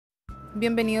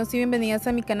Bienvenidos y bienvenidas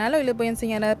a mi canal. Hoy les voy a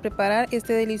enseñar a preparar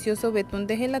este delicioso betún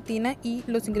de gelatina y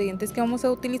los ingredientes que vamos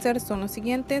a utilizar son los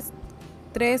siguientes: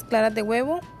 3 claras de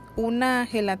huevo, una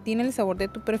gelatina el sabor de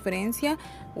tu preferencia,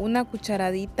 una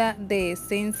cucharadita de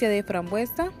esencia de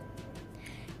frambuesa,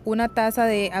 una taza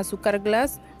de azúcar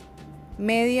glass,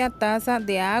 media taza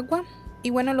de agua. Y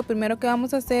bueno, lo primero que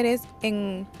vamos a hacer es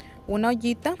en una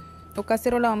ollita o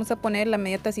cacerola vamos a poner la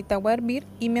media tacita de agua a hervir,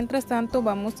 y mientras tanto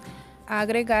vamos a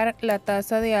agregar la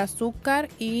taza de azúcar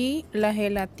y la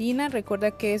gelatina.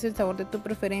 Recuerda que es el sabor de tu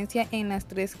preferencia en las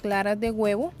 3 claras de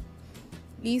huevo.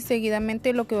 Y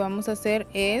seguidamente lo que vamos a hacer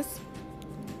es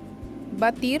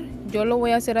batir. Yo lo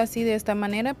voy a hacer así, de esta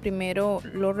manera. Primero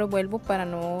lo revuelvo para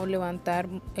no levantar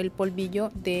el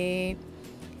polvillo de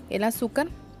el azúcar.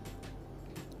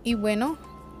 Y bueno,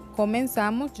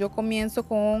 comenzamos. Yo comienzo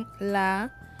con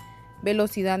la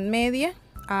velocidad media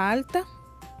a alta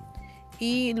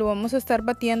y lo vamos a estar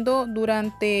batiendo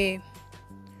durante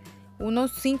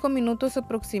unos 5 minutos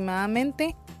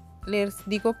aproximadamente. Les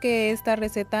digo que esta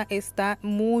receta está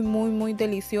muy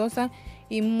deliciosa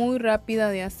y muy rápida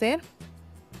de hacer.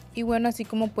 Y bueno, así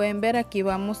como pueden ver, aquí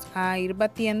vamos a ir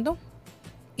batiendo,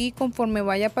 y conforme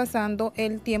vaya pasando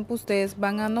el tiempo ustedes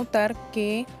van a notar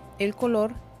que el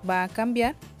color va a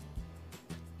cambiar.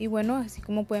 Y bueno, así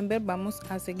como pueden ver, vamos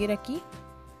a seguir aquí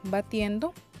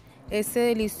batiendo este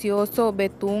delicioso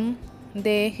betún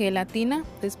de gelatina.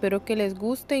 Espero que les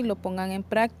guste y lo pongan en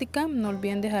práctica. No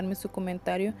olviden dejarme su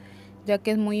comentario, ya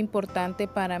que es muy importante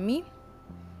para mí.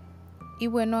 Y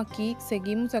bueno, aquí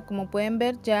seguimos. Como pueden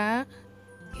ver, ya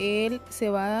él se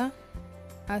va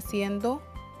haciendo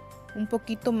un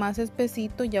poquito más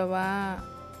espesito, ya va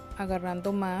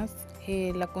agarrando más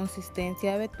la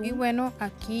consistencia de betún. Y bueno,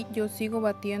 aquí yo sigo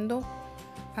batiendo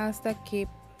hasta que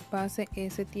pase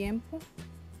ese tiempo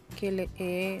que le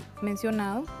he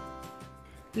mencionado.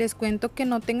 Les cuento que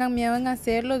no tengan miedo en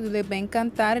hacerlo, les va a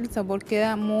encantar. El sabor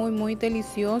queda muy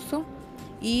delicioso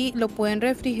y lo pueden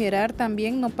refrigerar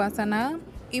también, no pasa nada.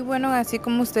 Y bueno, así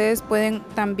como ustedes pueden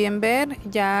también ver,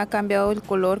 ya ha cambiado el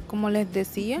color, como les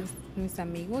decía. Mis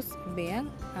amigos, vean,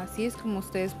 así es como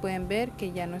ustedes pueden ver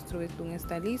que ya nuestro betún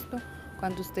está listo.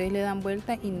 Cuando ustedes le dan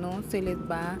vuelta y no se les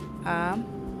va a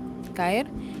caer.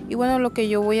 Y bueno, lo que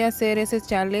yo voy a hacer es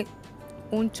echarle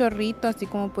un chorrito, así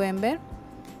como pueden ver,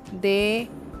 de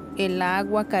el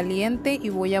agua caliente, y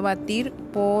voy a batir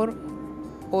por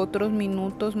otros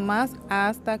minutos más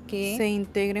hasta que se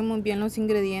integren muy bien los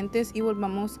ingredientes y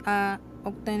volvamos a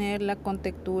obtener la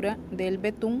contextura del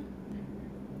betún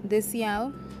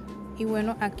deseado. Y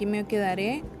bueno, aquí me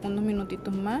quedaré unos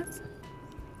minutitos más.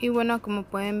 Y bueno, como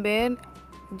pueden ver,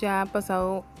 ya ha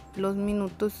pasado los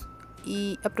minutos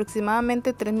y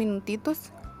aproximadamente 3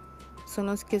 minutitos son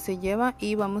los que se lleva,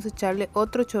 y vamos a echarle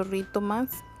otro chorrito más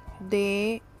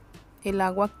de el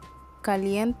agua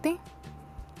caliente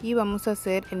y vamos a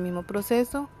hacer el mismo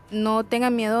proceso. No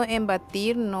tengan miedo en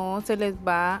batir, no se les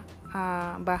va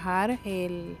a bajar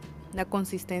la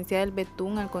consistencia del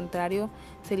betún, al contrario,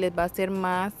 se les va a hacer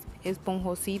más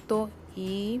esponjosito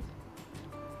y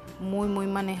muy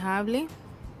manejable.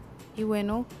 Y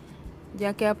bueno,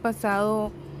 ya que ha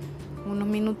pasado unos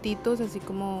minutitos, así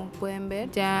como pueden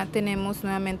ver, ya tenemos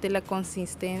nuevamente la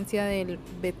consistencia del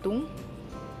betún.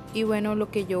 Y bueno, lo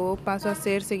que yo paso a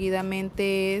hacer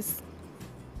seguidamente es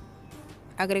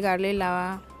agregarle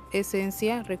la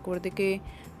esencia. Recuerde que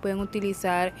pueden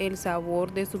utilizar el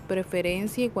sabor de su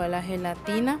preferencia, igual la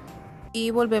gelatina, y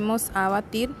volvemos a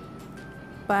batir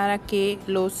para que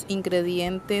los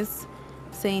ingredientes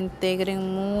se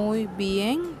integren muy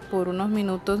bien por unos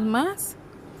minutos más,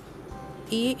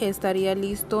 y estaría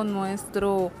listo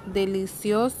nuestro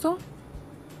delicioso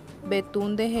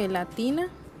betún de gelatina.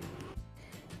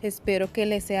 Espero que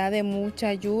les sea de mucha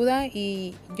ayuda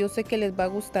y yo sé que les va a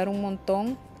gustar un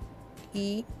montón,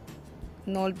 y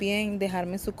no olviden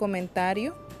dejarme su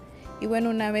comentario. Y bueno,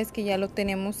 una vez que ya lo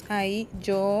tenemos ahí,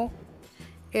 yo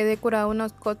he decorado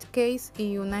unos cupcakes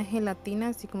y una gelatina,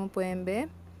 así como pueden ver.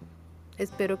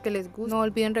 Espero que les guste. No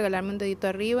olviden regalarme un dedito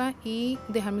arriba y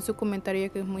dejarme su comentario, ya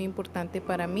que es muy importante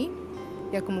para mí.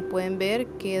 Ya como pueden ver,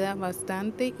 queda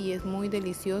bastante y es muy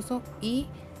delicioso. Y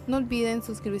no olviden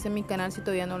suscribirse a mi canal si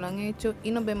todavía no lo han hecho.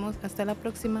 Y nos vemos hasta la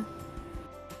próxima.